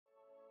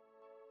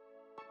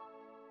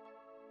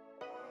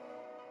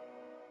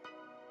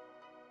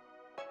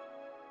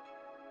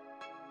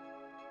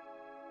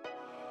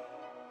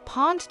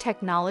Pond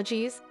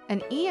Technologies,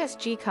 an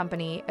ESG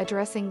company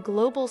addressing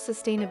global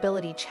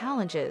sustainability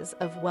challenges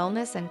of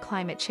wellness and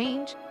climate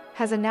change,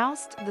 has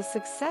announced the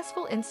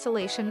successful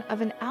installation of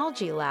an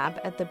algae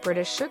lab at the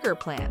British sugar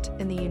plant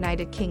in the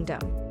United Kingdom.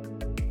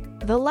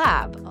 The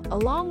lab,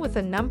 along with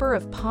a number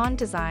of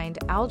pond-designed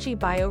algae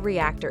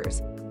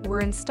bioreactors, were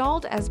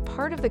installed as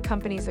part of the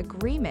company's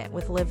agreement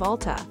with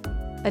Livalta,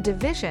 a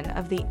division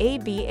of the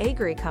AB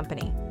Agri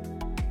company.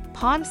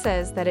 Pond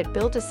says that it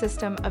built a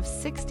system of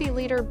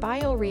 60-liter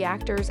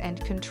bioreactors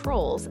and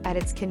controls at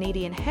its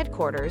Canadian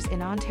headquarters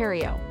in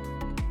Ontario.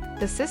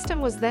 The system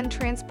was then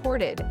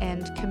transported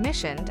and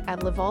commissioned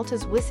at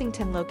Livalta's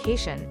Wissington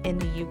location in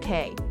the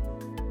UK.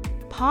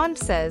 Pond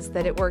says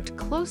that it worked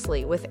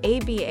closely with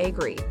AB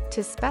Agri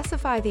to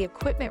specify the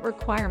equipment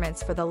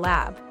requirements for the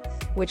lab,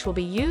 which will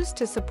be used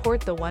to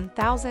support the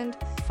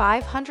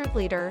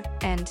 1,500-liter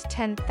and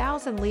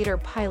 10,000-liter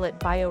pilot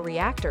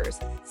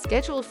bioreactors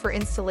scheduled for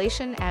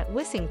installation at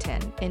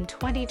Wissington in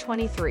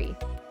 2023.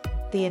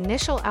 The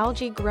initial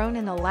algae grown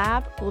in the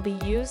lab will be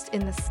used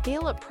in the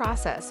scale-up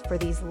process for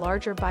these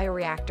larger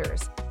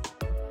bioreactors.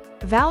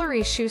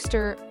 Valerie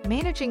Schuster,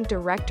 Managing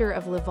Director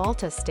of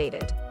Livalta,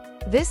 stated,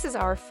 "This is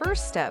our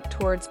first step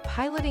towards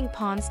piloting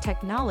Pond's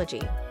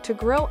technology to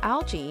grow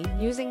algae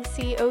using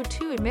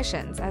CO2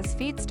 emissions as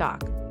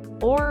feedstock,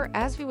 or,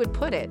 as we would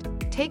put it,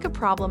 take a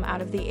problem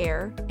out of the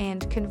air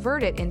and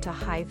convert it into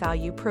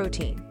high-value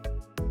protein.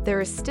 There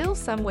is still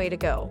some way to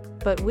go,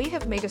 but we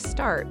have made a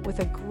start with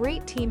a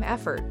great team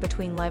effort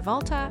between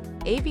Livalta,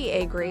 AB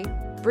Agri,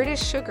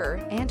 British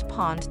Sugar, and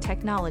Pond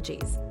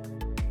Technologies."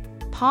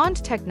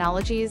 Pond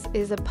Technologies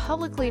is a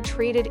publicly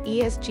traded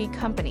ESG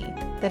company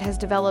that has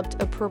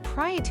developed a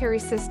proprietary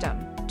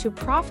system to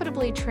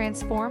profitably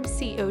transform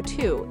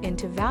CO2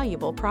 into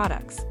valuable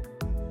products.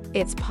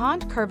 Its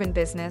Pond Carbon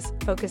business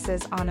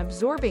focuses on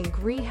absorbing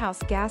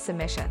greenhouse gas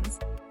emissions,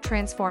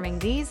 transforming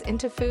these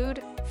into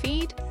food,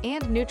 feed,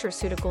 and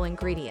nutraceutical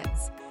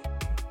ingredients.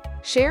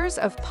 Shares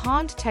of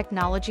Pond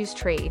Technologies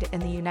trade in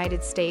the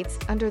United States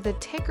under the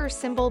ticker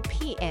symbol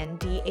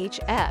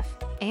PNDHF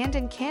and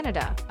in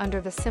Canada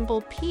under the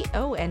symbol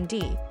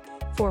POND.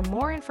 For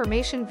more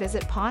information,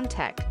 visit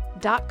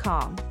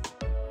pondtech.com.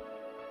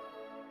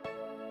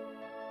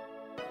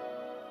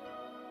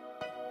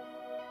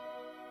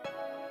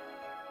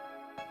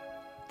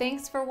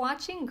 Thanks for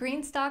watching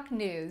Greenstock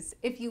News.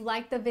 If you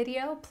liked the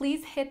video,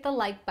 please hit the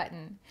like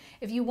button.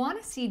 If you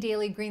want to see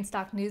daily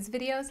Greenstock News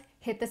videos,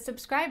 hit the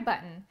subscribe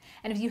button.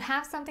 And if you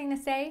have something to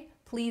say,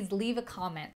 please leave a comment.